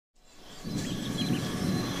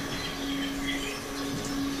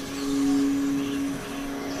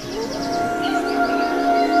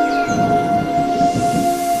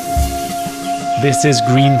This is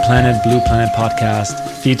Green Planet, Blue Planet podcast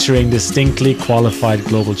featuring distinctly qualified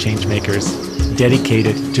global change makers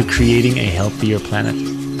dedicated to creating a healthier planet.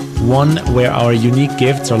 One where our unique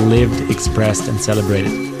gifts are lived, expressed, and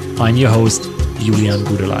celebrated. I'm your host, Julian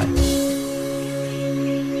Gudelai.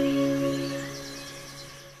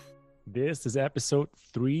 This is episode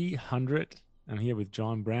 300. I'm here with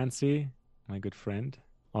John Brancy, my good friend,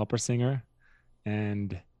 opera singer,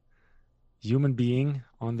 and human being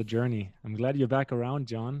on the journey. I'm glad you're back around,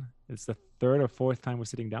 John. It's the third or fourth time we're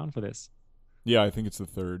sitting down for this. Yeah, I think it's the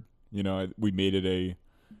third. You know, we made it a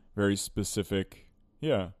very specific,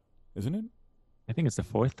 isn't it? I think it's the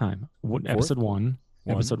fourth time. Episode one,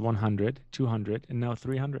 episode 100, 200, and now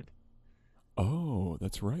 300. Oh,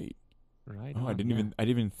 that's right. Right. Oh, I didn't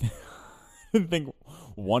even think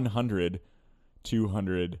 100,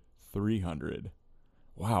 200, 300.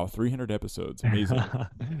 Wow, 300 episodes. Amazing.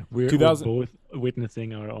 we're both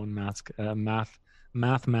witnessing our own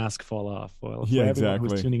math mask fall off. Well, for everyone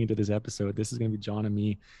who's tuning into this episode, this is going to be John and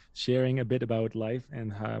me sharing a bit about life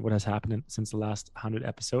and what has happened since the last 100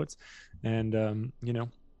 episodes, and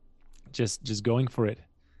just going for it.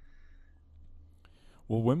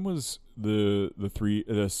 Well, when was the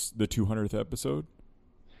 200th episode?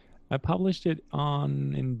 I published it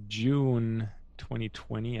in June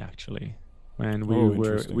 2020, actually. And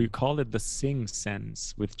we called it the Sing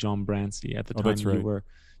Sense with John Brancy. At the time, that's right.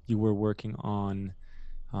 you were working on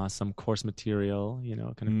some course material,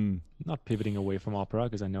 not pivoting away from opera,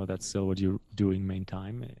 because I know that's still what you're doing main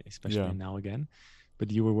time, especially now again.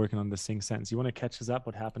 But you were working on the Sing Sense. You want to catch us up?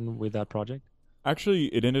 What happened with that project?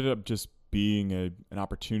 Actually, it ended up just being an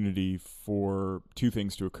opportunity for two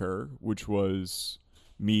things to occur, which was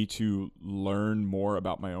me to learn more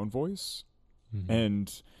about my own voice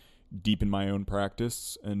and deepen my own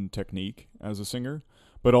practice and technique as a singer,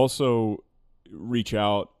 but also reach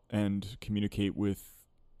out and communicate with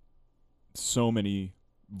so many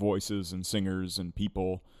voices and singers and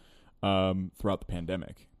people throughout the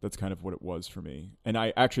pandemic. That's kind of what it was for me. And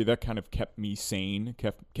that kind of kept me sane,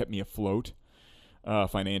 kept me afloat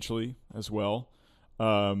financially as well.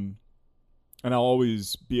 And I'll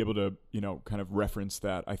always be able to, kind of reference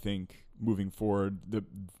that, I think, moving forward.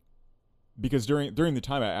 Because during the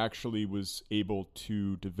time, I actually was able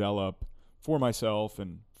to develop for myself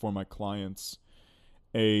and for my clients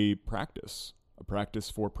a practice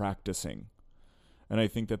for practicing. And I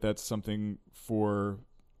think that that's something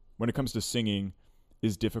when it comes to singing,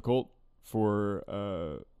 is difficult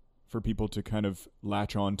for people to kind of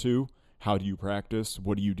latch onto. How do you practice?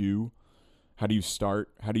 What do you do? How do you start?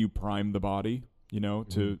 How do you prime the body,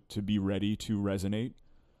 to be ready to resonate?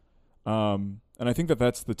 And I think that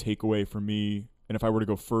that's the takeaway for me. And if I were to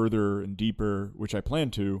go further and deeper, which I plan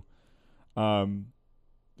to,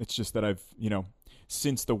 it's just that I've,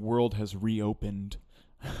 since the world has reopened,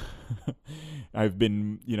 I've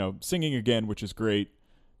been, singing again, which is great,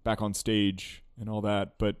 back on stage and all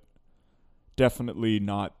that, but definitely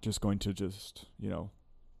not just going to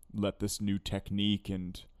let this new technique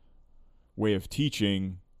and way of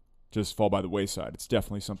teaching just fall by the wayside. It's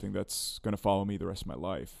definitely something that's going to follow me the rest of my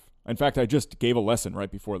life. In fact, I just gave a lesson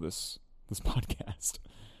right before this podcast.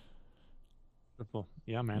 Wonderful.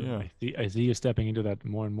 Yeah, man. Yeah. I see you stepping into that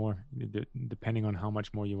more and more, depending on how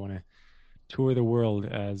much more you want to tour the world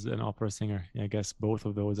as an opera singer. I guess both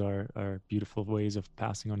of those are beautiful ways of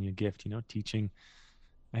passing on your gift. Teaching.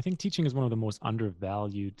 I think teaching is one of the most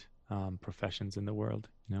undervalued professions in the world.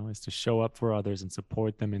 Is to show up for others and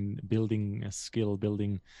support them in building a skill,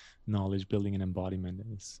 building knowledge, building an embodiment.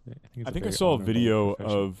 I think I saw a video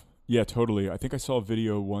of. Yeah, totally. I think I saw a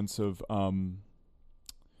video once of I'm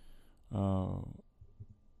trying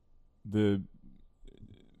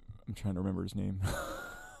to remember his name.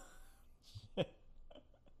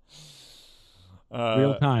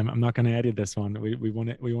 Real time. I'm not going to edit this one. We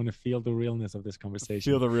want to feel the realness of this conversation.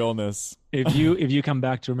 Feel the realness. If you come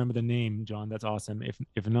back to remember the name, John, that's awesome.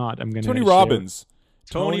 If not, I'm going to Tony Robbins.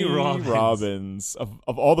 Tony Robbins.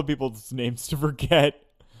 Of all the people's names to forget.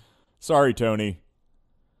 Sorry, Tony.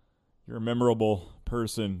 You're a memorable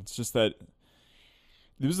person. It's just that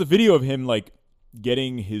there was a video of him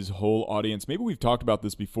getting his whole audience. Maybe we've talked about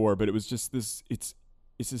this before, but it was just this. It's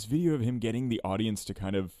this video of him getting the audience to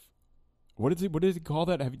kind of what does he call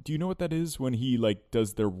that? Do you know what that is when he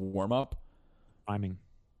does their warm up? Priming.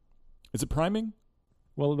 Is it priming?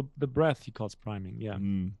 Well, the breath he calls priming. Yeah.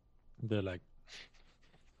 The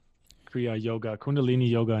Kriya Yoga, Kundalini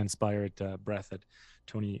Yoga inspired breath that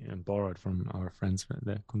Tony borrowed from our friends,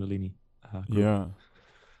 the Kundalini group. Yeah,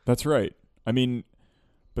 that's right. I mean,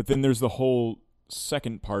 but then there's the whole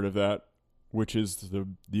second part of that, which is the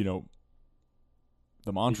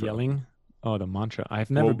mantra. The yelling. Oh, the mantra. I've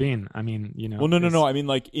never Well, been. I mean, well, no, no, no. it's I mean,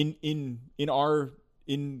 like in our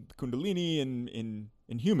in Kundalini and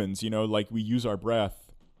in humans, like we use our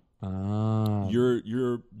breath. ah.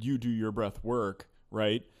 You do your breath work,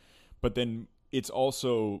 right? But then it's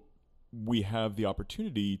also we have the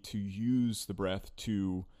opportunity to use the breath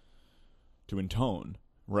to intone,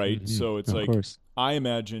 right? Hmm. So it's Of like course. I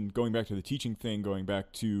imagine going back to the teaching thing, going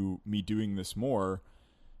back to me doing this more,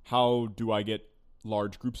 how do I get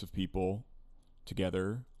large groups of people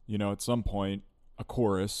together, at some point, a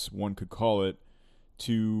chorus, one could call it,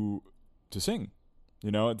 to sing.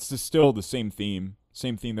 It's just still the same theme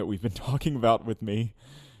that we've been talking about with me,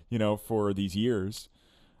 for these years.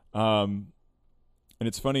 And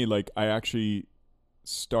it's funny, like I actually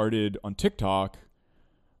started on TikTok,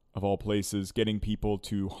 of all places, getting people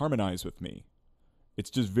to harmonize with me. It's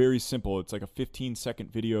just very simple. It's like a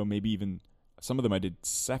 15-second video, maybe even some of them I did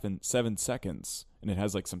 7 seconds, and it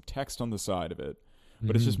has like some text on the side of it,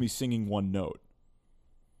 but it's just Hmm. me singing one note.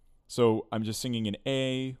 So I'm just singing an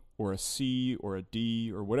A or a C or a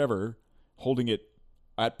D or whatever, holding it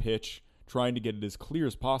at pitch, trying to get it as clear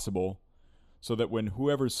as possible, so that when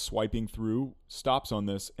whoever's swiping through stops on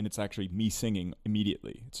this and it's actually me singing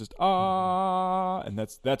immediately. It's just Hmm. and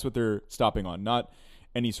that's what they're stopping on, not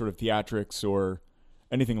any sort of theatrics or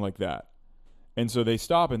anything like that. And so they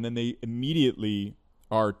stop and then they immediately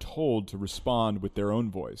are told to respond with their own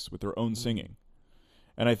voice, with their own Hmm. singing.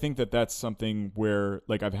 And I think that that's something where,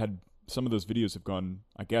 like, I've had some of those videos have gone,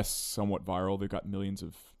 I guess, somewhat viral. They've got millions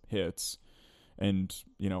of hits and,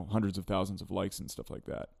 hundreds of thousands of likes and stuff like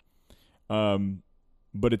that. Um,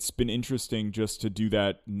 but it's been interesting just to do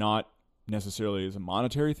that, not necessarily as a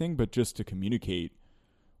monetary thing, but just to communicate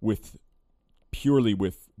with purely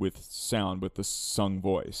with sound, with the sung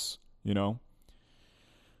voice,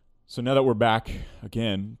 So now that we're back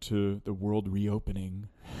again to the world reopening,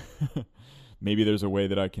 maybe there's a way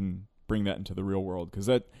that I can bring that into the real world, because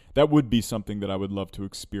that would be something that I would love to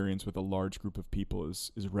experience with a large group of people,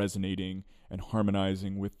 is resonating and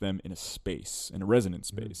harmonizing with them in a space, in a resonant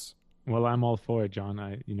Hmm. space. Well, I'm all for it, John.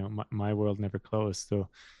 My world never closed, so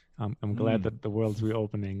I'm glad Mm. that the world's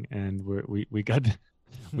reopening, and we got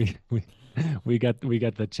we we we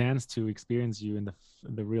got the chance to experience you in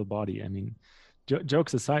the real body. I mean,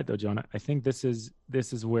 jokes aside, though, John, I think this is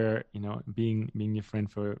where being your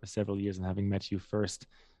friend for several years and having met you first,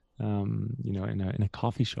 in a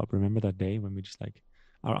coffee shop. Remember that day when we just like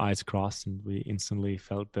our eyes crossed and we instantly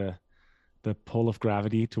felt the pull of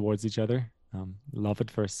gravity towards each other. Love at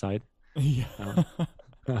first sight. Yeah. Um,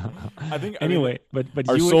 I mean, anyway, but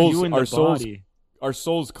our you souls in the our souls body. our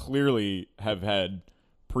souls clearly have had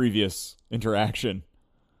previous interaction.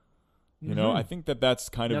 I Hmm. think that that's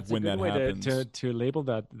kind of That's a when good that way to, happens. label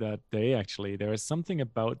that day. Actually, there is something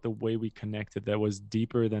about the way we connected that was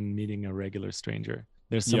deeper than meeting a regular stranger.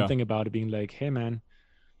 There's Yeah. something about it being like, hey man,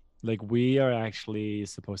 like we are actually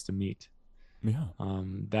supposed to meet. Yeah.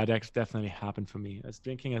 That definitely happened for me. I was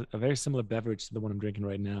drinking a very similar beverage to the one I'm drinking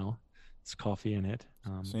right now. It's coffee in it,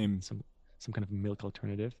 Same. some kind of milk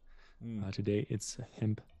alternative. Mm. Today it's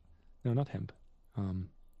hemp. No, not hemp. Um,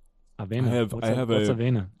 I avena. have I have What's a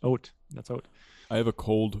avena? Oat. That's oat. I have a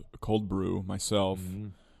cold brew myself.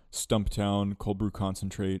 Mm. Stumptown cold brew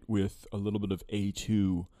concentrate with a little bit of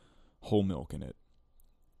A2 whole milk in it.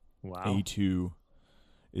 Wow. A2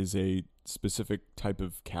 is a specific type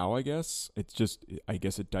of cow, I guess. It's just, I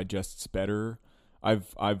guess it digests better.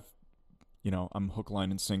 I've I'm hook, line,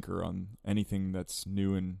 and sinker on anything that's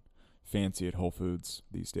new and fancy at Whole Foods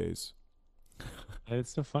these days.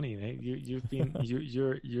 It's so funny. Eh? You've been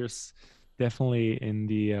definitely in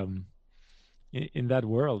the in that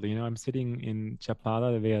world. I'm sitting in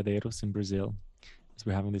Chapada de Veadeiros in Brazil as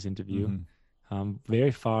we're having this interview. Mm-hmm.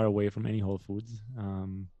 Very far away from any Whole Foods,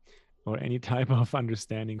 or any type of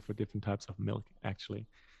understanding for different types of milk, actually.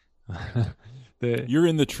 the You're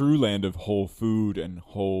in the true land of whole food and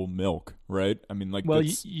whole milk, right? I mean, like Well,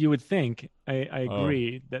 that's you would think. I oh,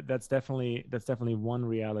 agree that that's definitely one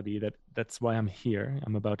reality. That's why I'm here.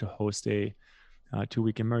 I'm about to host a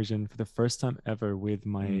 2-week immersion for the first time ever with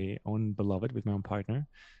mm, my own beloved, with my own partner,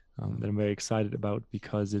 oh, that I'm very excited about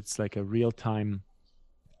because it's like a real time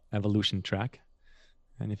evolution track.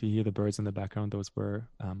 And if you hear the birds in the background, those were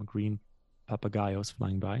green papagayos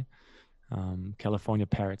flying by, California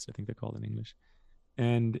parrots, I think they're called in English.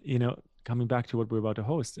 And coming back to what we're about to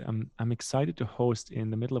host, I'm excited to host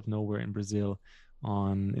in the middle of nowhere in Brazil,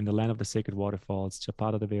 in the land of the sacred waterfalls,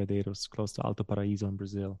 Chapada de Veadeiros, close to Alto Paraíso in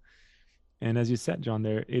Brazil. And as you said, John,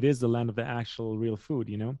 there it is the land of the actual real food.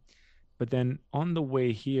 But then on the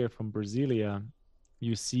way here from Brasilia,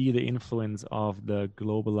 you see the influence of the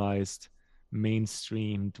globalized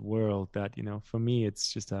mainstreamed world that, for me,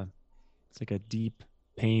 it's like a deep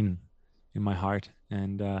pain in my heart,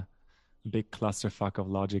 and a big clusterfuck of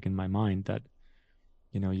logic in my mind that,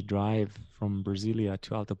 you drive from Brasilia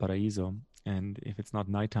to Alto Paraíso, and if it's not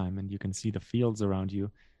nighttime and you can see the fields around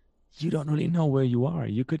you, you don't really know where you are.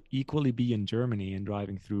 You could equally be in Germany and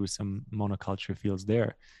driving through some monoculture fields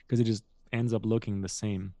there, because it just ends up looking the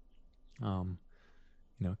same. Um,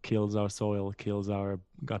 kills our soil, kills our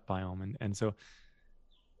gut biome. And so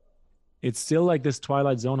it's still like this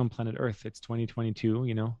twilight zone on planet Earth. It's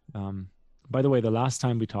 2022. By the way, the last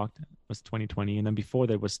time we talked was 2020, and then before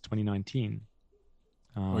that was 2019.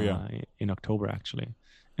 Oh yeah. In October, actually.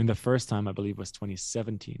 And the first time, I believe, was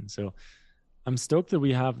 2017. So I'm stoked that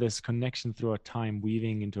we have this connection through our time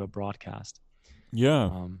weaving into a broadcast.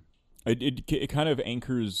 Yeah. It kind of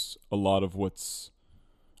anchors a lot of what's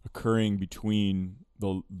occurring between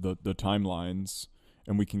the timelines,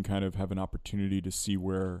 and we can kind of have an opportunity to see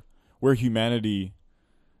where humanity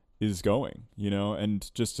is going,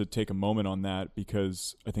 and just to take a moment on that,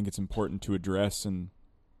 because I think it's important to address and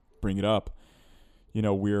bring it up.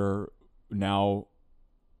 We're now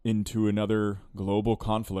into another global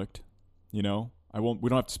conflict. We don't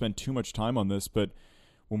have to spend too much time on this, but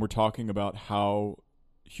when we're talking about how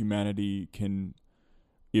humanity can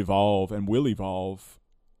evolve and will evolve,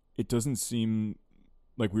 it doesn't seem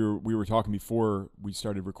like we were talking before we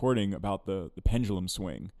started recording about the pendulum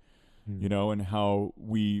swing, and how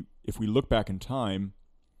if we look back in time,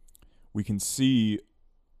 we can see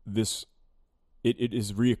this, it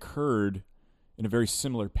has reoccurred in a very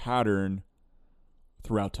similar pattern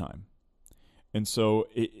throughout time. And so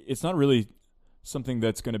it's not really something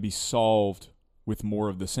that's going to be solved with more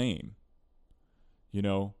of the same,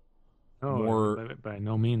 No, more. by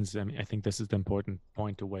no means. I mean, I think this is the important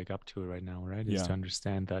point to wake up to right now, right? Is to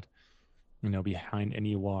understand that, behind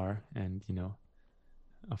any war, and,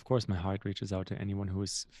 of course, my heart reaches out to anyone who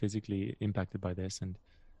is physically impacted by this, and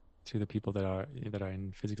to the people that are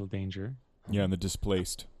in physical danger. Yeah, and the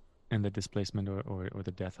displaced. And the displacement or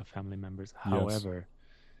the death of family members. Yes. However,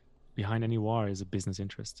 behind any war is a business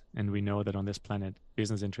interest. And we know that on this planet,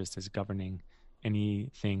 business interest is governing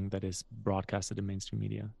anything that is broadcasted in mainstream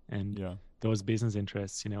media. And those business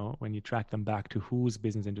interests, when you track them back to whose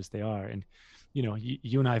business interests they are, and,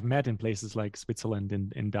 you and I have met in places like Switzerland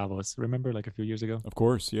in Davos, remember, like a few years ago? Of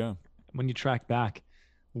course, yeah. When you track back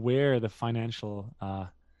where the financial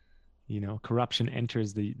corruption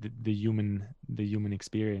enters the human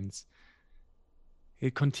experience,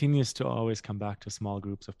 it continues to always come back to small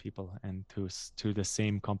groups of people and to the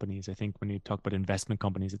same companies. I think when you talk about investment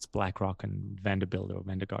companies, it's BlackRock and Vanderbilt or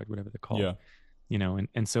Vanguard, whatever they're called. Yeah.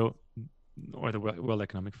 And so, or the World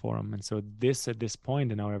Economic Forum. And so this, at this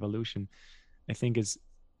point in our evolution, I think is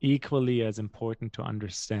equally as important to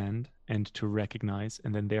understand and to recognize,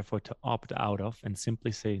 and then therefore to opt out of and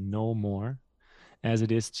simply say no more, as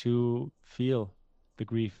it is to feel the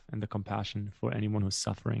grief and the compassion for anyone who's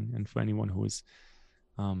suffering and for anyone who is,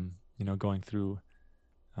 going through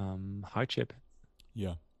hardship.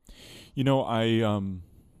 Yeah. There's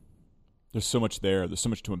so much there. There's so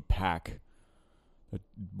much to unpack that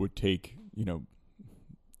would take,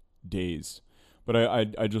 days. But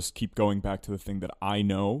I just keep going back to the thing that I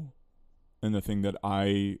know, and the thing that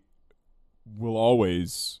I will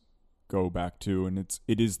always go back to, and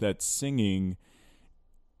it is that singing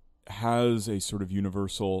has a sort of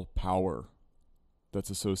universal power that's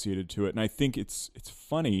associated to it. And I think it's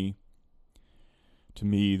funny to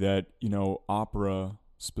me that, opera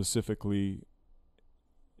specifically,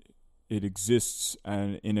 it exists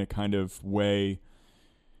in a kind of way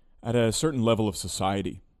at a certain level of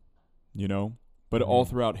society, but all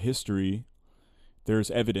throughout history, there's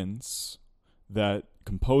evidence that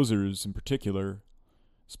composers in particular,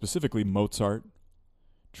 specifically Mozart,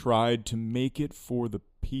 tried to make it for the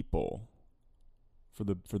people,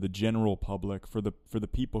 for the general public, for the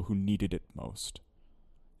people who needed it most.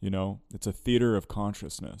 It's a theater of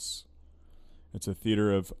consciousness. It's a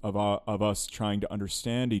theater of us trying to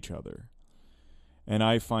understand each other. And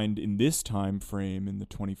I find in this time frame, in the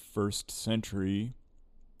 21st century,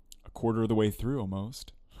 a quarter of the way through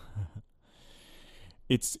almost,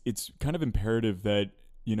 it's kind of imperative that,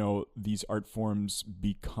 these art forms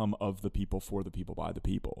become of the people, for the people, by the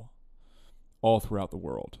people, all throughout the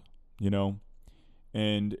world,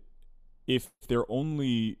 And if they're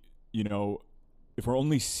only, if we're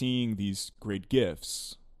only seeing these great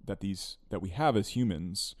gifts that we have as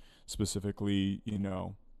humans, specifically,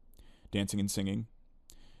 dancing and singing,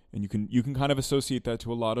 and you can kind of associate that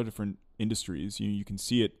to a lot of different industries. You can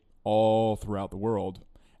see it all throughout the world,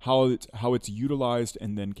 how it's utilized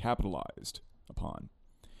and then capitalized upon.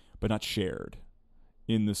 but not shared,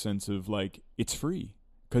 in the sense of like it's free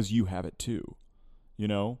because you have it too. You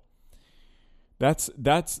know, that's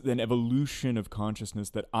an evolution of consciousness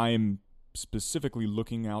that I'm specifically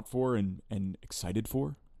looking out for and excited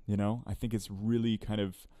for. You know, I think it's really kind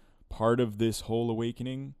of part of this whole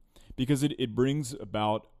awakening, because it brings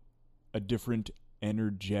about a different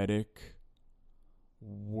energetic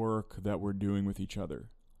work that we're doing with each other.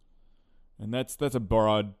 And that's a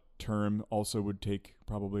broad term, also would take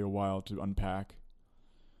probably a while to unpack.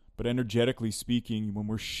 But energetically speaking, when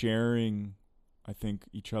we're sharing, I think,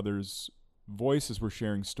 each other's voices, we're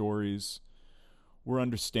sharing stories, we're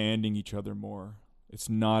understanding each other more. It's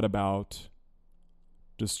not about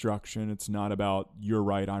destruction. It's not about you're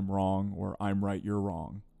right, I'm wrong, or I'm right, you're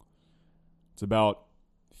wrong. It's about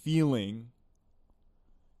feeling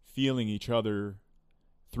each other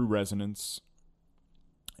through resonance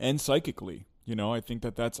and psychically. You know, I think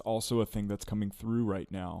that that's also a thing that's coming through right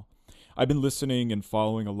now. I've been listening and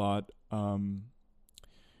following a lot, and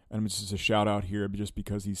just a shout out here, just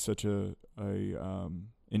because he's such a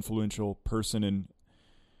influential person and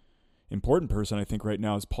important person, I think, right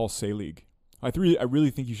now, is Paul Selig. I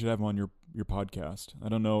really think you should have him on your podcast. I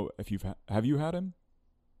don't know if have you had him?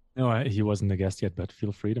 No, he wasn't a guest yet, but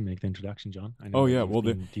feel free to make the introduction, John. I know Oh yeah, well,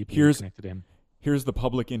 deeply connected to him. Here's the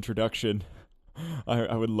public introduction.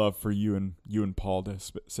 I would love for you and Paul to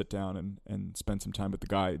sit down and spend some time with the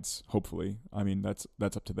guides. Hopefully, I mean that's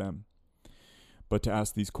up to them. But to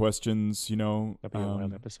ask these questions, you know, that'd be a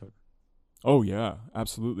wild episode. Oh yeah,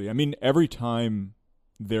 absolutely. I mean, every time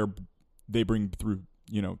they bring through,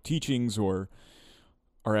 you know, teachings or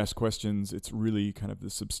ask questions, it's really kind of the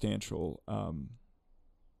substantially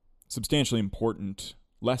important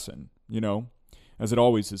lesson, you know, as it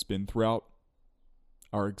always has been throughout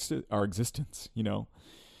our existence, you know.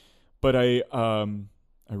 But I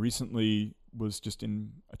recently was just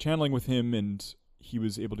in a channeling with him, and he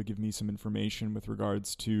was able to give me some information with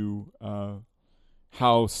regards to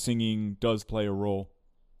how singing does play a role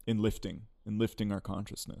in lifting our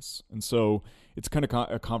consciousness. And so it's kind of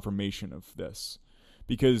a confirmation of this,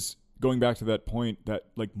 because going back to that point, that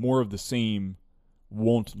like more of the same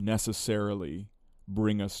won't necessarily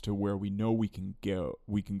bring us to where we know we can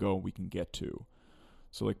get to.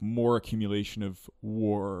 So like more accumulation of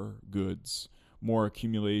war goods, more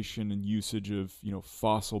accumulation and usage of, you know,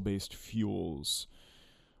 fossil-based fuels,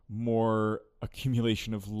 more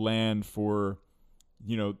accumulation of land for,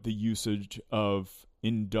 you know, the usage of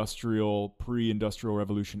pre-industrial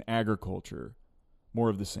revolution agriculture, more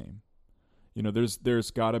of the same. You know,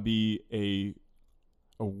 there's got to be a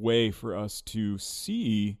way for us to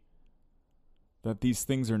see that these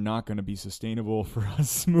things are not going to be sustainable for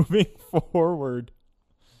us moving forward.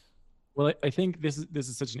 Well, I think this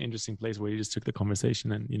is such an interesting place where you just took the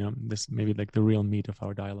conversation, and, you know, this maybe like the real meat of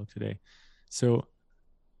our dialogue today. So,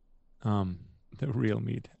 the real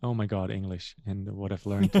meat. Oh my God, English and what I've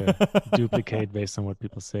learned to duplicate based on what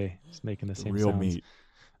people say, just making the same real sounds. Meat.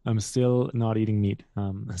 I'm still not eating meat.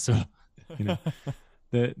 So, you know,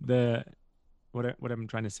 what I'm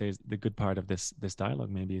trying to say is the good part of this dialogue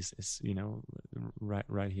maybe is you know,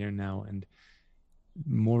 right here now, and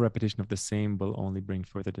more repetition of the same will only bring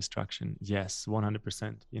further destruction. Yes,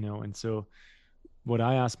 100%, you know. And so what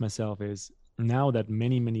I ask myself is, now that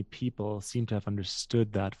many people seem to have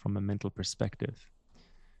understood that from a mental perspective,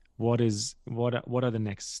 what are the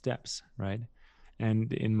next steps, right?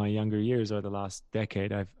 And in my younger years, or the last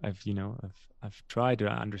decade, I've tried to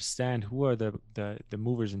understand who are the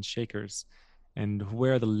movers and shakers, and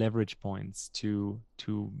where are the leverage points to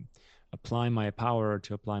apply my power, or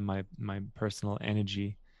to apply my personal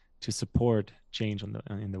energy to support change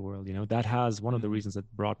in the world. You know, that has one of the reasons that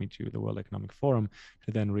brought me to the World Economic Forum,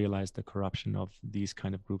 to then realize the corruption of these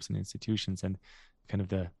kind of groups and institutions, and kind of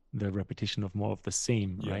the repetition of more of the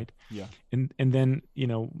same, right? Yeah. And then, you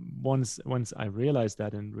know, once I realized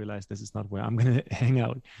that, and realized this is not where I'm going to hang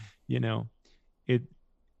out, you know,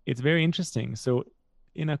 it's very interesting. So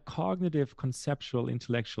in a cognitive, conceptual,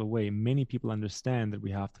 intellectual way, many people understand that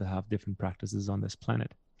we have to have different practices on this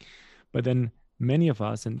planet. But then many of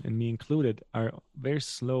us, and me included, are very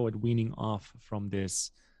slow at weaning off from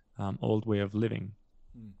this old way of living.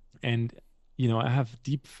 And, you know, I have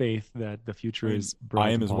deep faith that the future is bright. I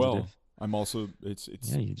am and as positive. well. I'm also, it's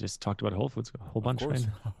yeah, you just talked about Whole Foods, a whole bunch, right?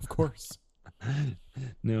 Of course.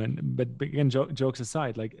 No, but again, jokes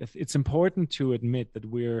aside, like, it's important to admit that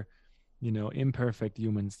we're, you know, imperfect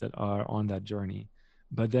humans that are on that journey.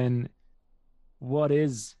 But then what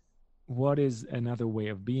is another way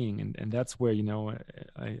of being? And that's where, you know,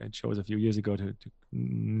 I chose a few years ago to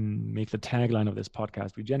make the tagline of this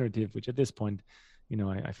podcast regenerative, which at this point, you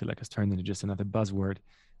know, I feel like has turned into just another buzzword.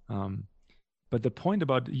 But the point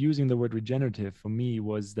about using the word regenerative for me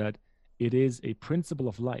was that it is a principle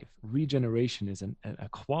of life. Regeneration is a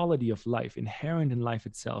quality of life inherent in life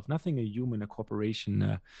itself, nothing a human, a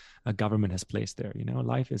corporation, a government has placed there.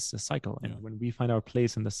 Life is a cycle. And when we find our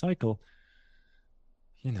place in the cycle,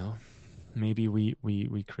 maybe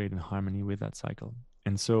we create in harmony with that cycle.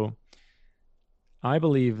 And so I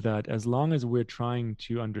believe that as long as we're trying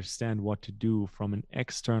to understand what to do from an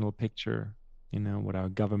external picture, what our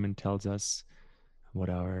government tells us, what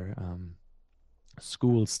our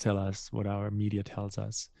schools tell us, what our media tells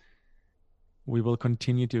us, we will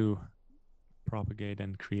continue to propagate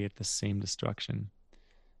and create the same destruction.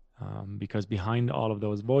 Because behind all of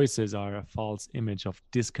those voices are a false image of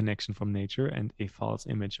disconnection from nature and a false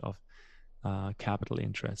image of capital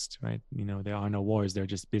interest, right? There are no wars, they're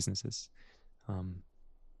just businesses.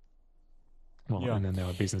 And then there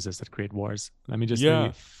are businesses that create wars. Let me just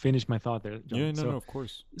finish my thought there, John. No, of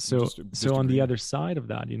course. So on the other side of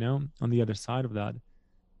that,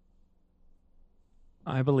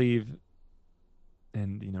 I believe,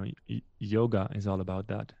 and yoga is all about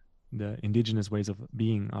that. The indigenous ways of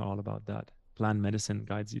being are all about that. Plant medicine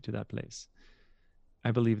guides you to that place.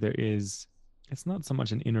 I believe it's not so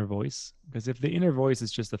much an inner voice, because if the inner voice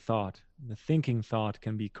is just a thought, the thinking thought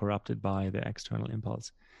can be corrupted by the external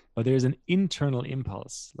impulse. But there's an internal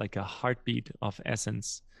impulse, like a heartbeat of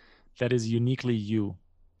essence, that is uniquely you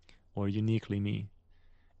or uniquely me.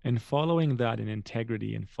 And following that in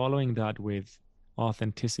integrity and following that with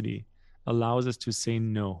authenticity allows us to say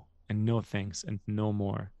no and no thanks and no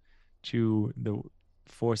more to the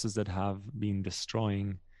forces that have been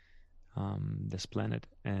destroying this planet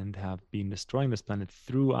and have been destroying this planet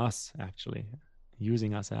through us, actually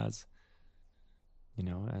using us as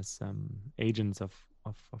agents of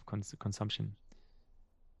consumption.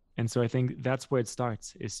 And so I think that's where it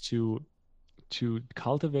starts, is to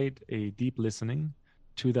cultivate a deep listening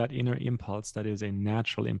to that inner impulse that is a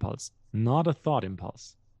natural impulse, not a thought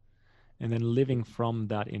impulse, and then living from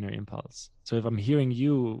that inner impulse. So if I'm hearing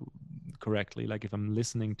you correctly, like if I'm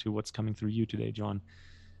listening to what's coming through you today, John,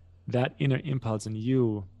 that inner impulse in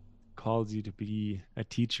you calls you to be a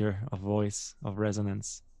teacher of voice, of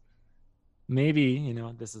resonance. Maybe,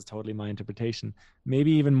 this is totally my interpretation,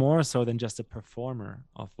 maybe even more so than just a performer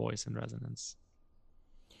of voice and resonance.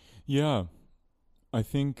 Yeah. I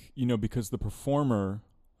think, because the performer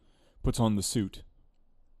puts on the suit.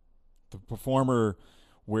 The performer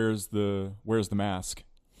wears the mask.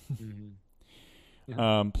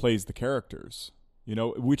 Mm-hmm. Plays the characters,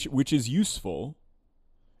 which is useful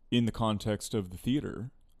in the context of the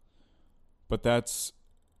theater, but that's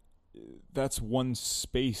one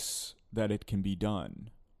space that it can be done,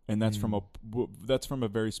 and that's from a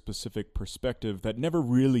very specific perspective that never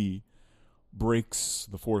really breaks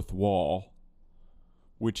the fourth wall,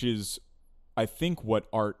 which is, I think, what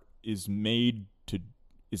art is really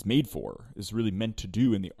meant to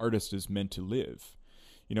do, and the artist is meant to live.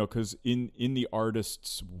 Because in the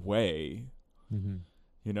artist's way, mm-hmm.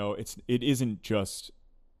 It isn't just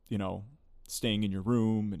staying in your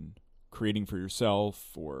room and creating for yourself,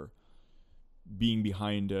 or being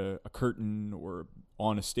behind a curtain or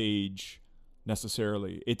on a stage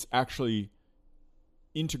necessarily. It's actually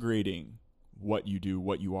integrating what you do,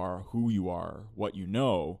 what you are, who you are, what you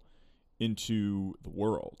know, into the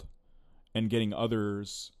world, and getting other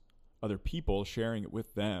people, sharing it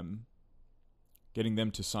with them, getting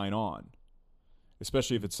them to sign on,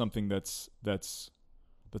 especially if it's something that's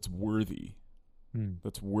worthy.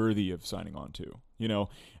 That's worthy of signing on to,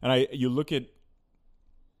 and you look at,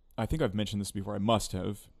 I think I've mentioned this before, I must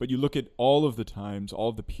have, but you look at all of the times, all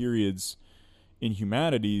of the periods in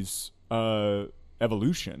humanity's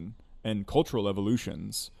evolution and cultural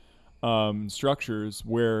evolutions, structures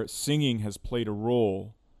where singing has played a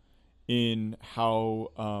role in how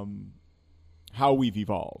we've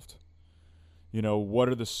evolved. What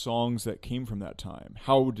are the songs that came from that time?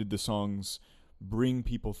 How did the songs bring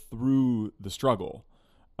people through the struggle?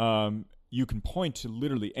 You can point to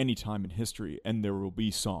literally any time in history, and there will be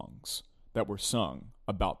songs that were sung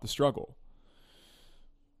about the struggle.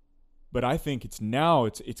 But I think it's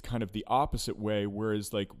kind of the opposite way,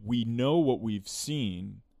 whereas like we know what we've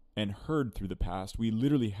seen and heard through the past. We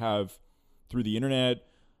literally have, through the internet,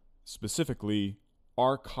 specifically,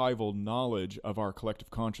 archival knowledge of our collective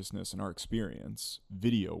consciousness and our experience,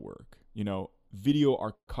 video work, video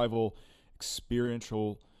archival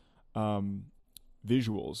experiential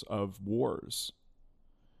visuals of wars.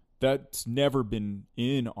 That's never been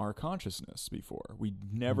in our consciousness before. We've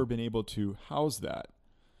never been able to house that,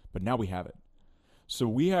 but now we have it. So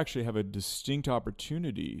we actually have a distinct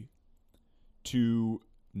opportunity to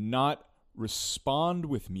not respond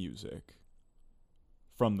with music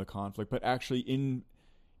from the conflict, but actually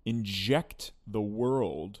inject the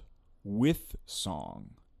world with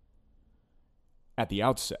song at the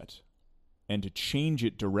outset and to change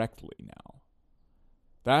it directly now.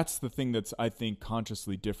 That's the thing that's, I think,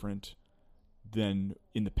 consciously different than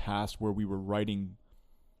in the past, where we were writing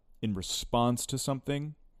in response to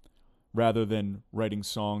something rather than writing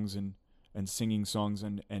songs and singing songs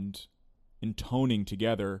and intoning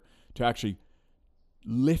together to actually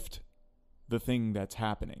lift the thing that's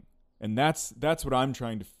happening. And that's what I'm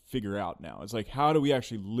trying to figure out now. It's like, how do we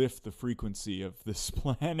actually lift the frequency of this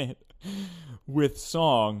planet with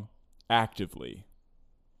song actively?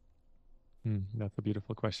 That's a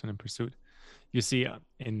beautiful question and pursuit. You see,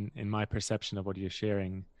 in my perception of what you're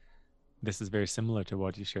sharing, this is very similar to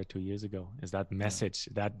what you shared 2 years ago. Is that message,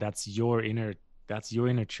 that's your inner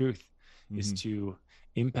truth, is to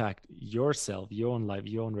impact yourself, your own life,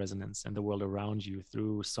 your own resonance, and the world around you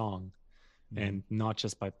through song, and not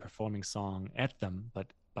just by performing song at them, but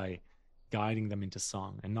by guiding them into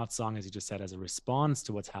song, and not song, as you just said, as a response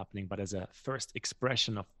to what's happening, but as a first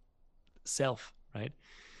expression of self, right?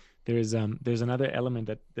 There's another element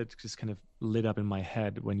that just kind of lit up in my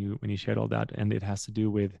head when you shared all that, and it has to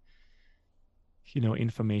do with,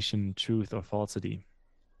 information, truth, or falsity.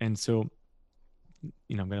 And so,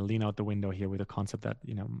 I'm going to lean out the window here with a concept that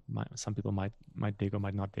some people might dig or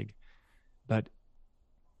might not dig, but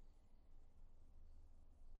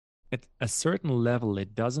at a certain level,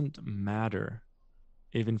 it doesn't matter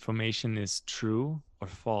if information is true or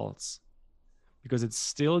false, because it's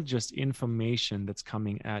still just information that's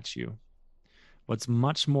coming at you. What's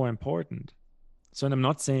much more important, so, and I'm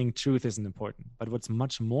not saying truth isn't important, but what's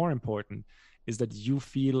much more important is that you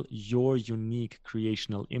feel your unique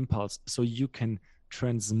creational impulse, so you can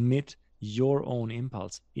transmit your own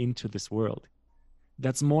impulse into this world.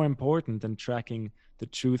 That's more important than tracking the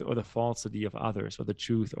truth or the falsity of others, or the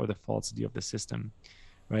truth or the falsity of the system,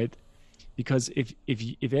 right? Because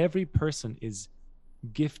if every person is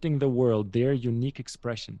gifting the world their unique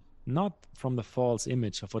expression, not from the false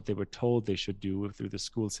image of what they were told they should do through the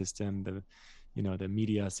school system, the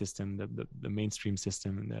media system, the mainstream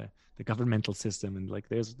system, and the governmental system, and like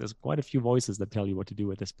there's quite a few voices that tell you what to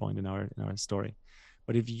do at this point in our story.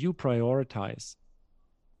 But if you prioritize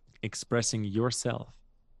expressing yourself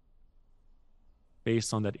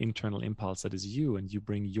based on that internal impulse that is you, and you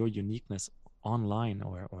bring your uniqueness online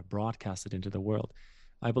or broadcast it into the world,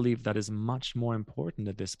 I believe that is much more important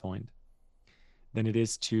at this point than it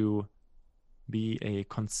is to be a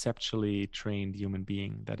conceptually trained human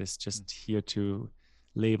being that is just here to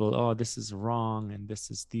label, oh, this is wrong, and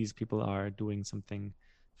these people are doing something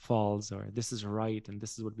false, or this is right, and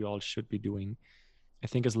this is what we all should be doing. I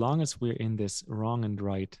think as long as we're in this wrong and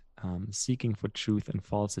right, seeking for truth and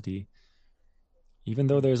falsity, even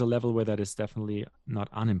though there's a level where that is definitely not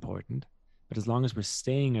unimportant, but as long as we're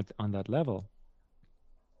staying on that level,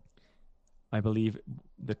 I believe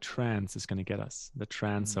the trance is going to get us. The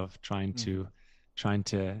trance of trying to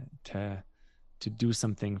do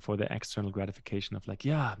something for the external gratification of like,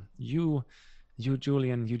 yeah, you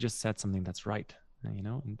Julian, you just said something that's right,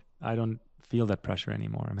 and I don't feel that pressure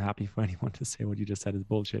anymore. I'm happy for anyone to say what you just said is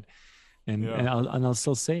bullshit, and I'll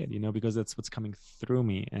still say it, because that's what's coming through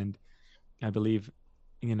me. And I believe,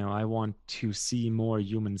 I want to see more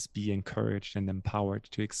humans be encouraged and empowered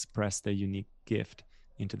to express their unique gift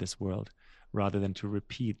into this world, rather than to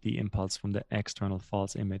repeat the impulse from the external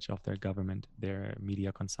false image of their government, their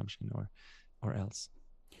media consumption, or else.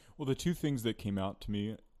 Well, the two things that came out to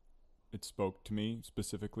me, it spoke to me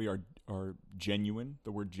specifically, are genuine,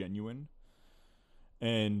 the word genuine,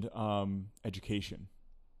 and education.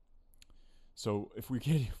 So if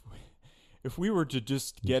we were to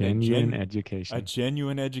just get a genuine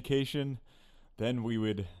education, then we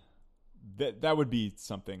would, that would be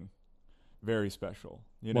something very special.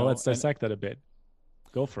 Well, let's dissect that a bit.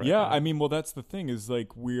 Go for it. Yeah, I mean, well, that's the thing, is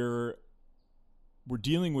like we're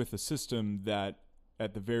dealing with a system that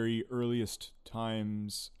at the very earliest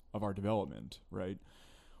times of our development, right,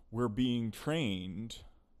 we're being trained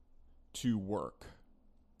to work,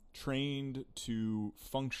 trained to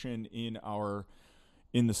function in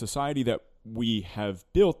the society that we have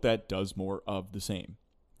built that does more of the same,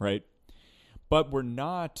 right? But we're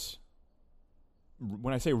not,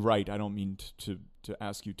 when I say right, I don't mean to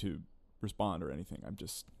ask you to respond or anything. I'm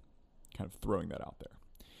just kind of throwing that out there.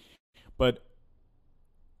 But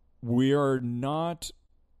we are not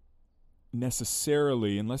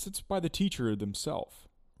necessarily, unless it's by the teacher themselves,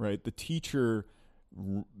 right? The teacher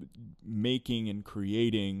making and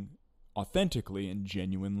creating authentically and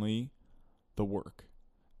genuinely the work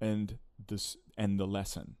and the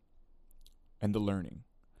lesson. and the learning.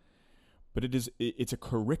 But it's a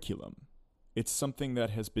curriculum. It's something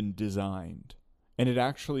that has been designed. And it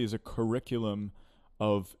actually is a curriculum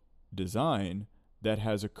of design that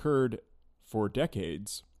has occurred for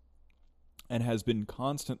decades and has been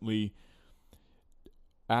constantly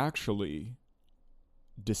actually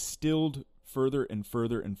distilled further and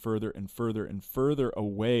further and further and further and further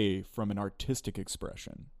away from an artistic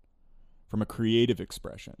expression, from a creative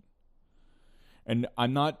expression. And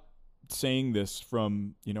I'm not saying this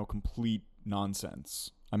from, complete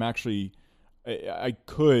nonsense. I'm actually, I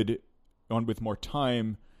could, on with more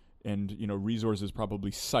time and, resources,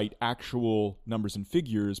 probably cite actual numbers and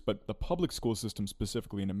figures, but the public school system,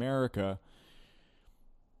 specifically in America,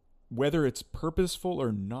 whether it's purposeful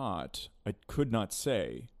or not, I could not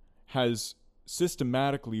say, has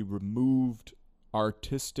systematically removed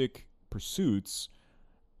artistic pursuits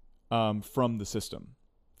from the system,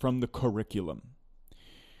 from the curriculum.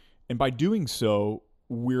 And by doing so,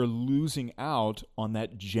 we're losing out on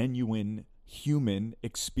that genuine human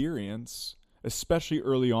experience, especially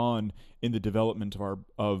early on in the development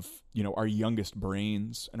of our youngest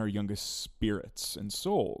brains and our youngest spirits and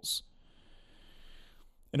souls.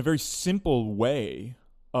 In a very simple way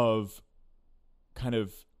of kind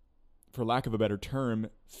of, for lack of a better term,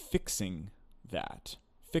 fixing,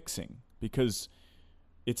 because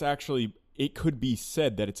it could be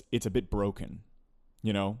said that it's a bit broken.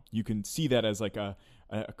 You can see that as like a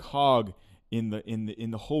cog in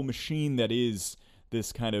the whole machine that is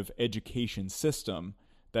this kind of education system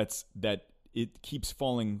that it keeps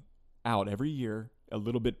falling out every year. A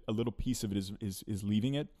little piece of it is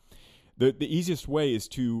leaving it. The easiest way is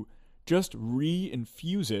to just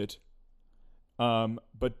re-infuse it,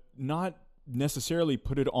 but not necessarily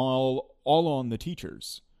put it all on the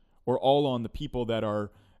teachers or all on the people that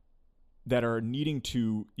are needing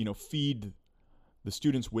to feed the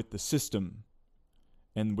students with the system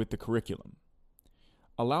and with the curriculum.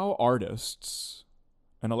 Allow artists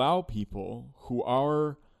and allow people who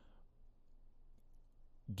are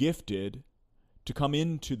gifted to come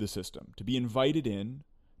into the system, to be invited in,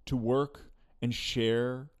 to work and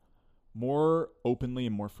share more openly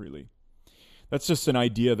and more freely. That's just an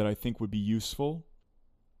idea that I think would be useful.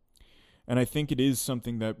 And I think it is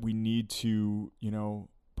something that we need to,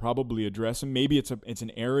 probably address. And maybe it's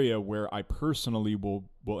an area where I personally will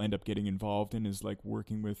end up getting involved in, is like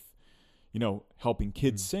working with, helping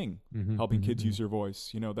kids sing, helping kids use their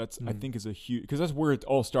voice. That's I think is a huge, because that's where it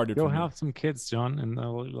all started. Go have some kids, John, and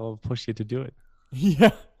I'll push you to do it. Yeah.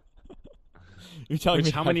 You're telling me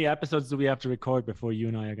how many episodes do we have to record before you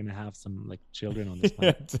and I are going to have some like children on this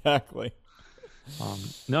planet? Exactly.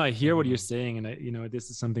 No, I hear what you're saying, and this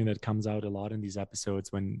is something that comes out a lot in these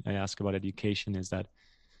episodes when I ask about education, is that,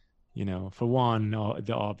 for one,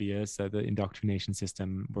 the obvious, the indoctrination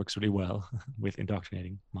system works really well with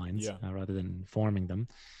indoctrinating minds rather than forming them.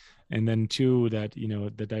 And then two, that,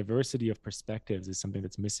 the diversity of perspectives is something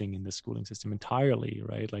that's missing in the schooling system entirely,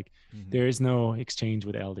 right? Like there is no exchange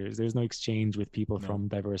with elders. There's no exchange with people from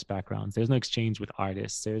diverse backgrounds. There's no exchange with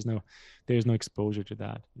artists. There's no exposure to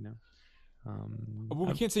that, Well,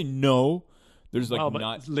 we can't say no. There's like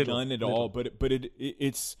none at all, but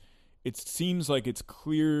it seems like it's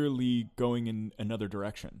clearly going in another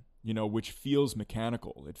direction, which feels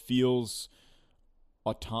mechanical. It feels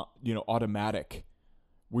automatic,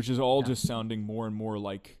 which is all just sounding more and more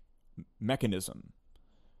like mechanism,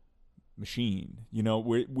 machine,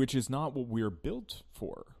 which is not what we're built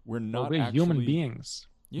for. We're not we're actually human beings.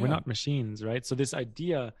 Yeah. We're not machines, right? So this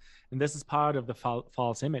idea, and this is part of the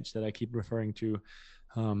false image that I keep referring to.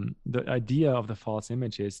 The idea of the false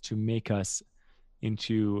image is to make us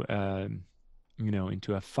into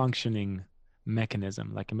into a functioning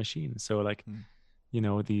mechanism, like a machine. So like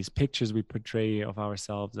these pictures we portray of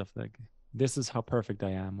ourselves, of like, this is how perfect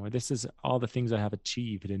I am, or this is all the things I have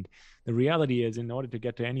achieved. And the reality is, in order to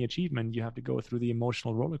get to any achievement, you have to go through the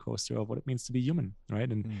emotional roller coaster of what it means to be human, right?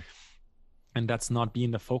 And that's not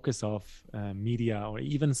being the focus of media or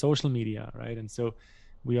even social media, right? And so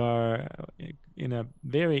we are in a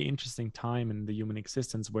very interesting time in the human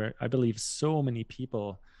existence where I believe so many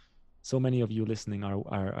people, so many of you listening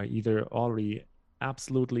are either already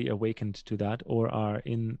absolutely awakened to that or are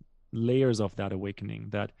in layers of that awakening,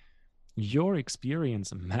 that your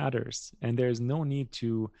experience matters, and there's no need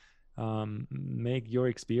to make your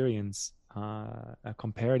experience a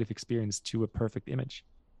comparative experience to a perfect image.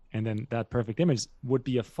 And then that perfect image would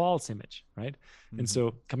be a false image, right? And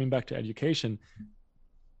so coming back to education,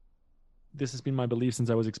 this has been my belief since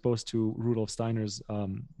I was exposed to Rudolf Steiner's,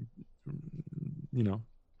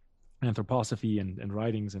 anthroposophy and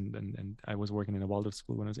writings. And I was working in a Waldorf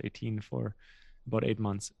school when I was 18 for about 8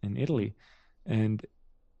 months in Italy. And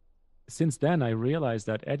since then, I realized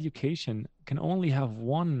that education can only have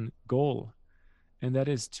one goal, and that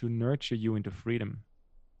is to nurture you into freedom.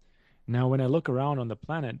 Now, when I look around on the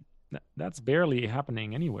planet, that's barely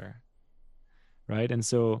happening anywhere, right? And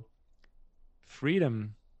so,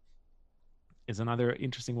 freedom is another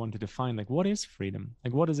interesting one to define. Like, what is freedom?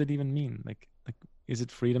 Like, what does it even mean? Like, is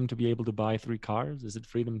it freedom to be able to buy 3 cars? Is it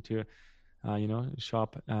freedom to,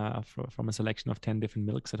 shop from a selection of 10 different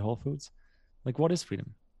milks at Whole Foods? Like, what is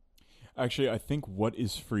freedom? Actually, I think what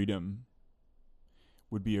is freedom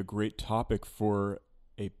would be a great topic for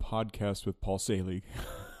a podcast with Paul Saley.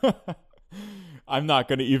 I'm not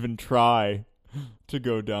going to even try to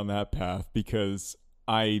go down that path because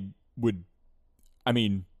I would, I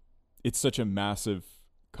mean, it's such a massive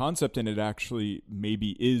concept, and it actually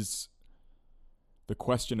maybe is the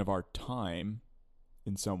question of our time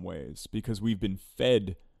in some ways, because we've been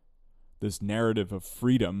fed this narrative of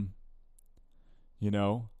freedom,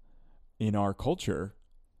 in our culture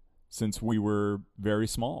since we were very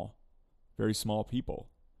small people,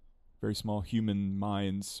 very small human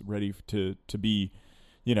minds ready to be,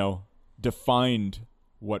 defined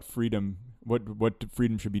what freedom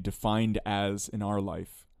should be defined as in our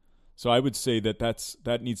life. So I would say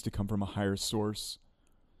that needs to come from a higher source,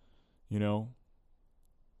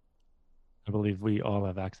 I believe we all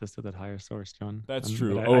have access to that higher source, John. That's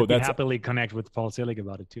true. I'd happily connect with Paul Selig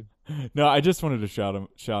about it too. No, I just wanted to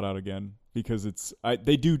shout out again because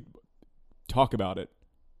they do talk about it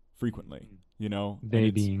frequently, They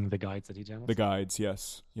being the guides that he channels. The guides,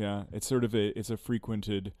 yes, yeah. It's sort of a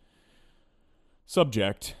frequented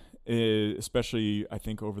subject, especially I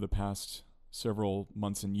think over the past several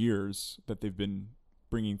months and years that they've been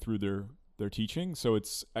bringing through their teaching. So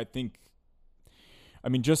just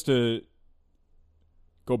to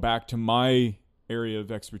go back to my area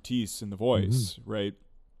of expertise in the voice, right?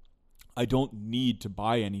 I don't need to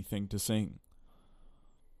buy anything to sing.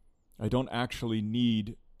 I don't actually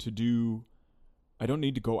need to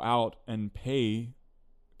go out and pay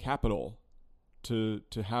capital to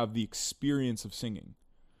have the experience of singing.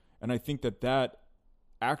 And I think that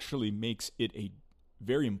actually makes it a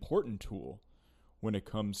very important tool when it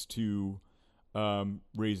comes to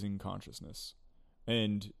raising consciousness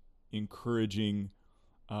and encouraging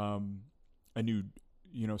a new,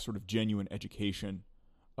 sort of genuine education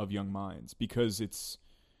of young minds, because it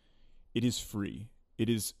is free. It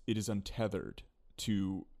is untethered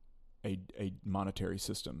to a monetary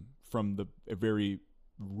system from the very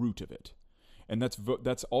root of it. And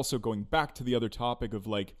that's also going back to the other topic of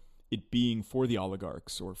like it being for the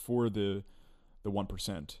oligarchs or for the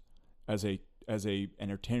 1% as a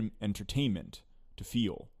entertainment to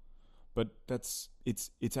feel. But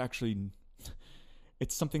it's actually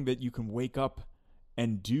it's something that you can wake up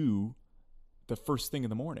and do the first thing in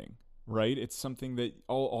the morning, right? It's something that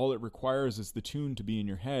all it requires is the tune to be in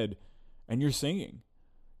your head and you're singing,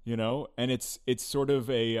 and it's sort of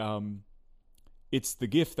it's the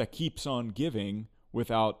gift that keeps on giving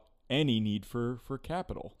without any need for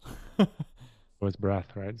capital. So it's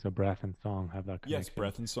breath, right? So breath and song have that connection. Yes,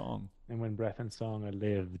 breath and song. And when breath and song are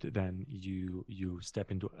lived, then you step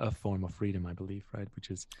into a form of freedom, I believe, right? Which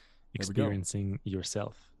is experiencing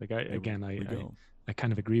yourself. Like I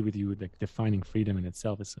kind of agree with you. Like defining freedom in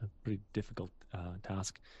itself is a pretty difficult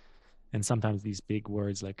task. And sometimes these big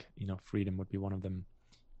words like, freedom would be one of them.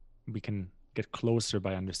 We can get closer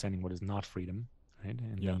by understanding what is not freedom, right?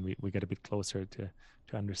 And then we get a bit closer to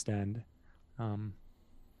understand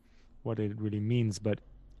what it really means. But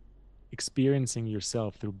experiencing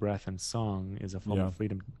yourself through breath and song is a form of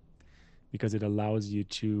freedom, because it allows you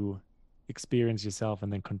to experience yourself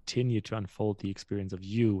and then continue to unfold the experience of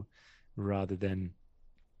you, rather than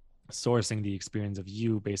sourcing the experience of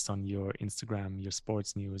you based on your Instagram, your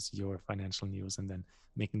sports news, your financial news, and then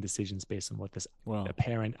making decisions based on what this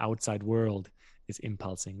apparent outside world is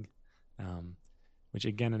impulsing. Which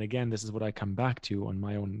again and again, this is what I come back to on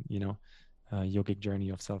my own, yogic journey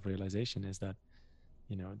of self-realization, is that,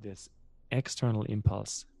 this external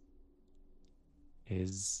impulse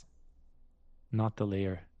is not the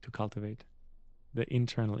layer to cultivate. The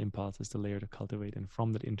internal impulse is the layer to cultivate. And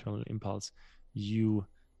from that internal impulse, you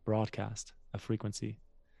broadcast a frequency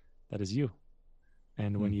that is you.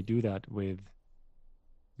 And when you do that with,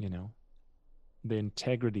 the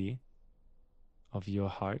integrity of your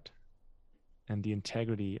heart and the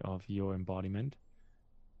integrity of your embodiment,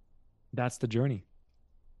 that's the journey.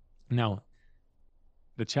 Now,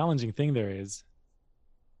 the challenging thing there is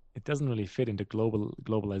it doesn't really fit into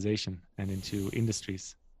globalization and into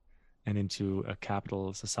industries and into a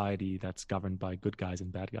capital society that's governed by good guys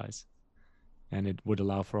and bad guys. And it would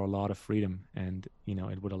allow for a lot of freedom, and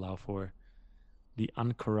it would allow for the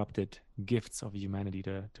uncorrupted gifts of humanity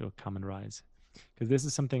to a common rise. Because this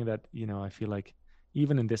is something that, you know, I feel like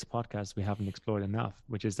even in this podcast we haven't explored enough,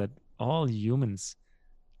 which is that all humans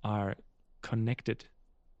are connected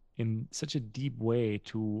in such a deep way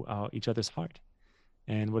to each other's heart.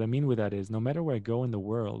 And what I mean with that is, no matter where I go in the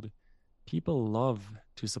world, people love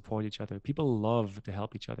to support each other. People love to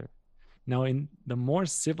help each other. Now, in the more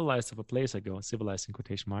civilized of a place I go, civilized in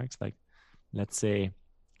quotation marks, like let's say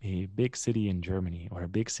a big city in Germany or a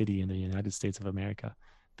big city in the United States of America,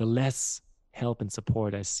 the less help and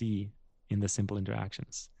support I see in the simple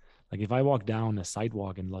interactions. Like if I walk down a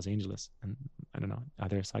sidewalk in Los Angeles, and I don't know, are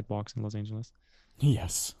there sidewalks in Los Angeles?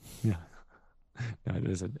 Yes. Yeah. No,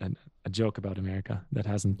 there's a joke about America that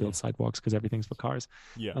hasn't built sidewalks because everything's for cars.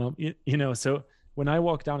 Yeah. You know, so when I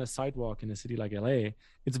walk down a sidewalk in a city like LA,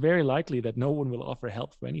 it's very likely that no one will offer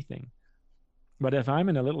help for anything. But if I'm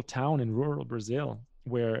in a little town in rural Brazil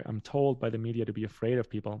where I'm told by the media to be afraid of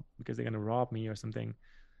people because they're going to rob me or something,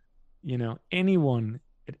 you know, anyone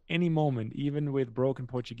at any moment, even with broken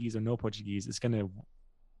Portuguese or no Portuguese, is going to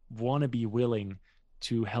want to be willing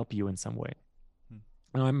to help you in some way.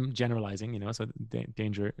 Now I'm generalizing, you know, so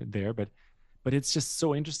danger there, but it's just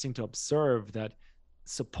so interesting to observe that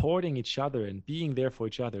supporting each other and being there for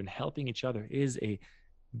each other and helping each other is a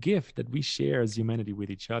gift that we share as humanity with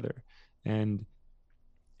each other. And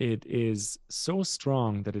it is so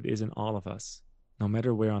strong that it is in all of us, no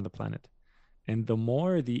matter where on the planet. And the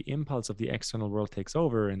more the impulse of the external world takes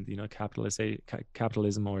over, and you know,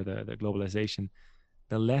 capitalism or the globalization,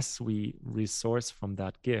 the less we resource from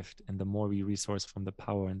that gift, and the more we resource from the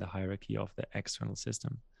power and the hierarchy of the external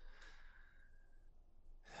system.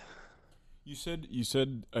 You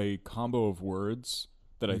said a combo of words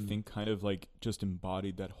that I think kind of like just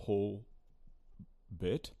embodied that whole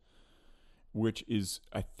bit, which is,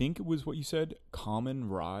 I think it was what you said, common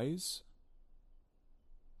rise.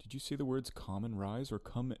 Did you say the words common rise or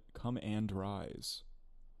come and rise?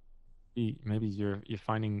 Maybe you're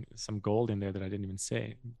finding some gold in there that I didn't even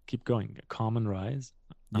say. Keep going. Common rise.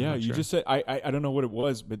 Yeah, you just said I don't know what it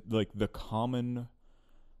was, but like the common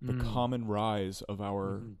rise of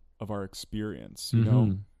our of our experience, you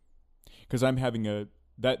know? Because I'm having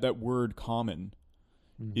that word common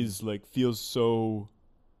is like feels so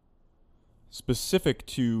specific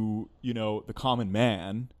to, you know, the common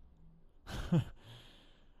man.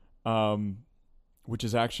 Which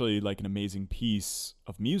is actually like an amazing piece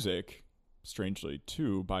of music, strangely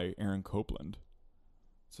too, by Aaron Copland.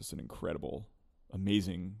 It's just an incredible,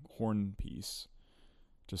 amazing horn piece.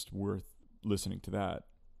 Just worth listening to that,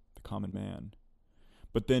 The Common Man.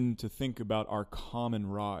 But then to think about our common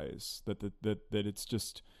rise, that it's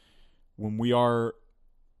just when we are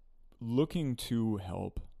looking to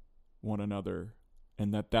help one another,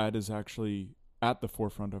 and that is actually at the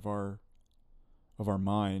forefront of our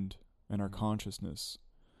mind and our consciousness,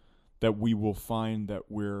 that we will find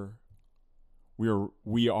that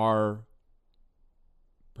we are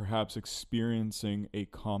perhaps experiencing a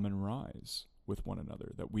common rise with one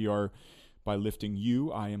another, that we are, by lifting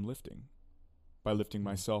you, I am lifting. By lifting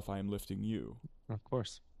myself, I am lifting you. Of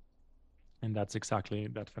course. And that's exactly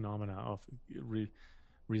that phenomena of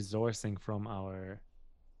resourcing from our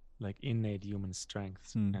like innate human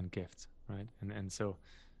strengths and gifts, right? And so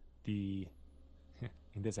the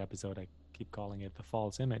in this episode, I keep calling it the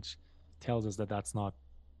false image, tells us that that's not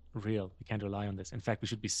real. We can't rely on this. In fact, we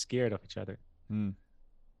should be scared of each other.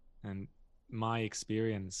 And my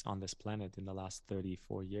experience on this planet in the last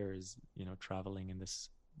 34 years, you know, traveling in this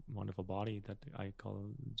wonderful body that I call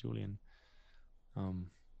Julian,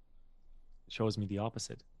 shows me the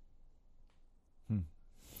opposite. Nice.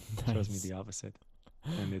 Shows me the opposite.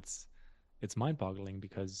 And it's mind-boggling,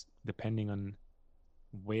 because depending on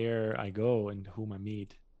where I go and whom I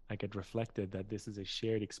meet, I get reflected that this is a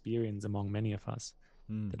shared experience among many of us.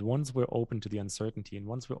 That once we're open to the uncertainty, and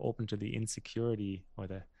once we're open to the insecurity or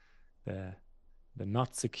the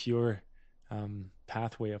not secure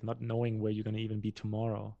pathway of not knowing where you're going to even be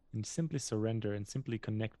tomorrow, and simply surrender and simply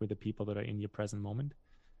connect with the people that are in your present moment,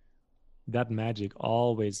 that magic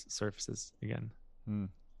always surfaces again.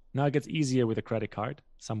 Now it gets easier with a credit card,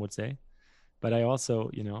 some would say. But I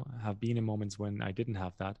also, you know, have been in moments when I didn't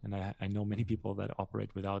have that. And I know many people that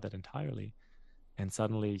operate without that entirely. And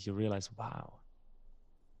suddenly you realize, wow,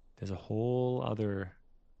 there's a whole other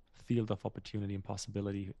field of opportunity and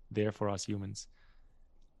possibility there for us humans.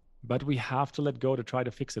 But we have to let go to try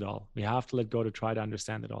to fix it all. We have to let go to try to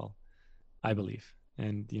understand it all, I believe.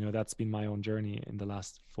 And, you know, that's been my own journey in the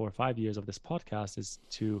last 4 or 5 years of this podcast, is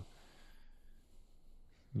to,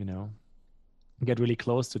 you know, get really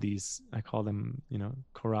close to these, I call them, you know,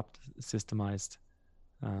 corrupt, systemized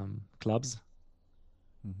clubs,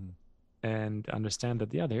 Mm-hmm. and understand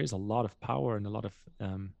that, yeah, there is a lot of power and a lot of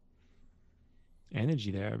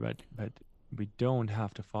energy there, but we don't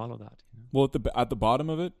have to follow that. Well, at the bottom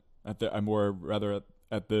of it, at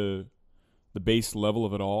the base level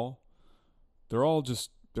of it all, they're all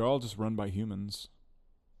just run by humans,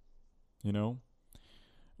 you know,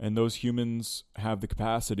 and those humans have the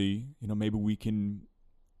capacity. You know, maybe we can,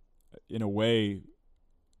 in a way,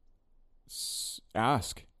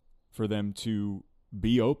 ask for them to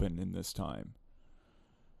be open in this time.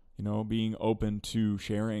 You know, being open to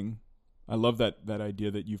sharing. I love that idea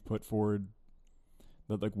that you've put forward.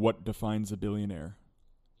 That, like, what defines a billionaire?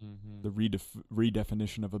 Mm-hmm. The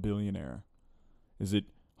redefinition of a billionaire. Is it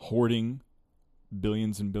hoarding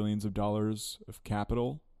billions and billions of dollars of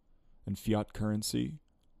capital and fiat currency?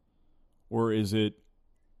 Or is it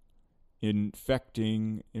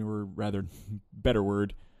infecting, or rather, better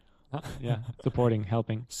word, Yeah,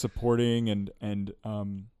 helping. supporting and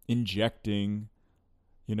injecting,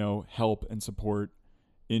 you know, help and support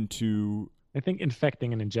into. I think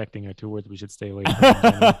infecting and injecting are two words we should stay away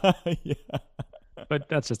from. Yeah. But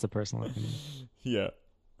that's just a personal opinion. Yeah.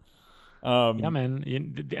 Yeah, man.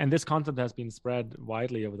 And this concept has been spread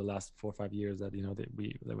widely over the last 4 or 5 years, that, you know, that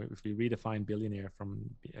if we redefine billionaire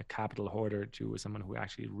from a capital hoarder to someone who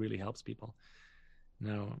actually really helps people.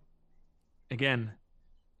 Now, again,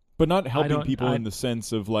 but not helping people in the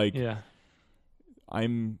sense of, like, yeah,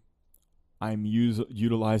 I'm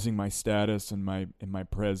utilizing my status and my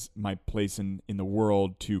place in the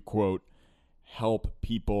world to, quote, help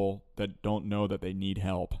people that don't know that they need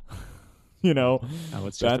help. You know, I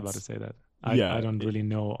was just about to say that. I don't really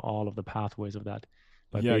know all of the pathways of that,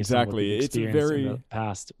 but yeah, exactly. It's a very, in the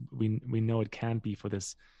past. We know it can't be for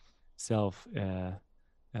this self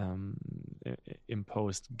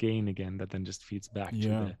imposed gain again that then just feeds back to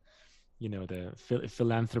the, you know, the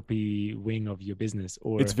philanthropy wing of your business,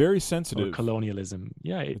 or it's very sensitive, or colonialism.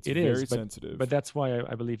 Yeah, it is very sensitive. But that's why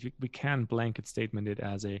I believe we can blanket statement it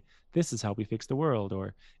as this is how we fix the world,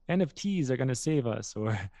 or NFTs are going to save us,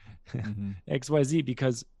 or mm-hmm. XYZ,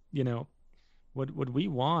 because, you know, what we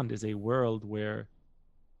want is a world where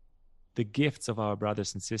the gifts of our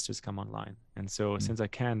brothers and sisters come online. And so since I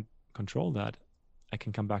can't control that, I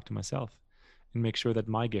can come back to myself and make sure that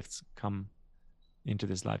my gifts come into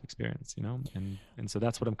this life experience, you know, and so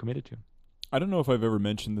that's what I'm committed to. I don't know if I've ever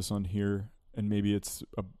mentioned this on here, and maybe it's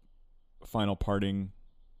a final parting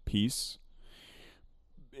piece.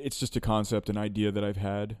 It's just a concept, an idea that I've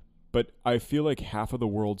had, but I feel like half of the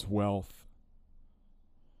world's wealth,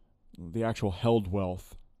 the actual held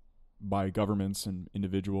wealth by governments and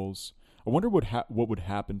individuals, I wonder what would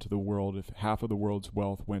happen to the world if half of the world's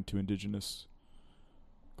wealth went to indigenous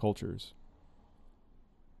cultures,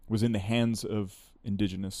 was in the hands of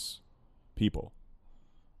indigenous people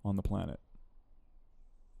on the planet,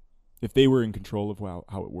 if they were in control of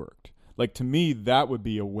how it worked. Like, to me, that would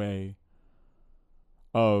be a way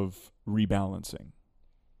of rebalancing,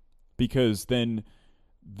 because then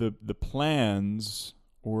the plans,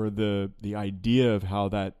 or the idea of how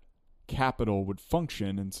that capital would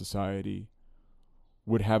function in society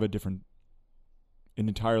would have an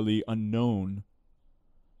entirely unknown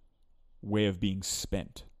way of being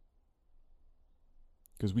spent,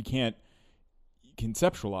 because we can't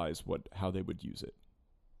conceptualize how they would use it.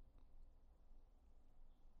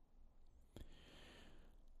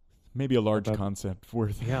 Maybe a large concept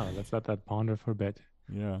worth. Yeah, let's let that ponder for a bit.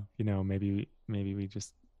 Yeah. You know, maybe we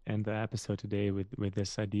just end the episode today with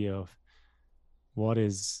this idea of what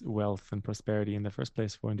is wealth and prosperity in the first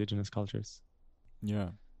place for indigenous cultures. Yeah.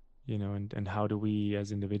 You know, and how do we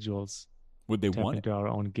as individuals would they tap want into our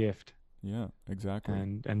own gift? Yeah, exactly.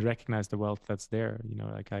 And recognize the wealth that's there, you know,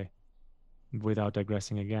 like without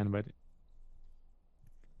digressing again, but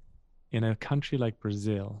in a country like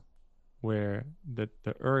Brazil, where the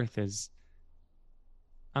earth is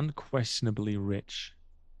unquestionably rich,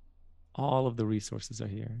 all of the resources are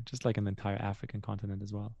here, just like in the entire African continent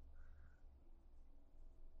as well.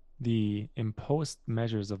 The imposed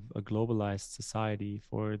measures of a globalized society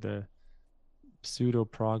for the pseudo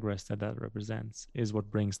progress that represents is what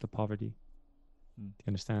brings the poverty. Do you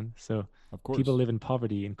understand? So of course, people live in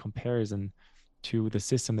poverty in comparison to the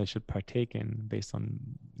system they should partake in based on,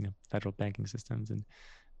 you know, federal banking systems and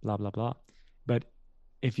blah blah blah. But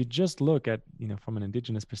if you just look at, you know, from an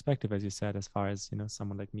indigenous perspective, as you said, as far as, you know,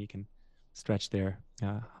 someone like me can stretch their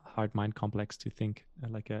heart mind complex to think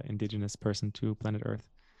like an indigenous person to planet Earth,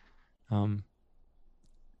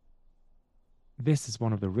 this is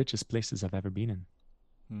one of the richest places I've ever been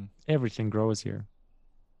in. Everything grows here.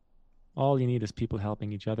 All you need is people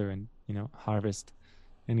helping each other and, you know, harvest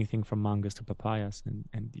anything from mangoes to papayas,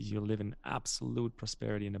 and you'll live in absolute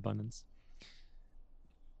prosperity and abundance.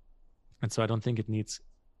 And so I don't think it needs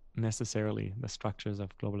necessarily the structures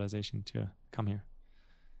of globalization to come here.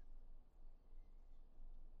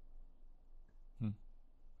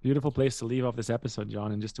 Beautiful place to leave off this episode,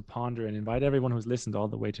 John, and just to ponder and invite everyone who's listened all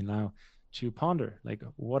the way to now to ponder, like,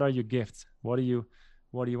 what are your gifts? What do you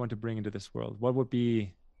want to bring into this world? What would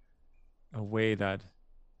be a way that,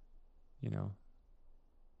 you know,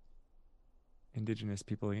 indigenous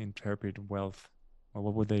people interpret wealth, or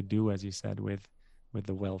what would they do, as you said, with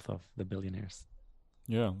the wealth of the billionaires?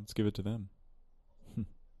 Yeah, let's give it to them.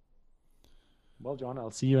 Well, John, I'll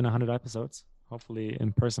see you in 100 episodes, hopefully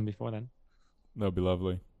in person before then. That'll be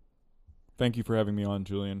lovely. Thank you for having me on,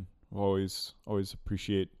 Julian. I always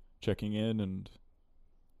appreciate checking in and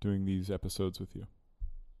doing these episodes with you.